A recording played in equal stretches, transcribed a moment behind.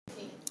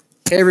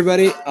Hey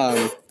everybody,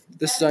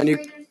 this is our new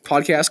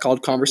podcast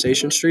called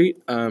Conversation Street.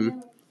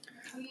 I'm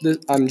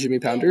Jimmy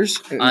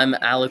Pounders. I'm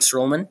Alex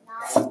Rollman.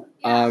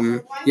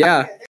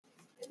 Yeah,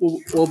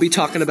 we'll be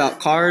talking about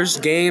cars,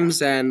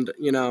 games, and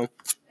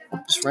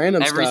just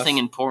random Everything stuff.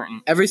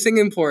 important. Everything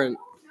important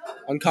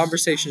on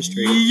Conversation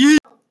Street.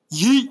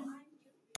 Yeet.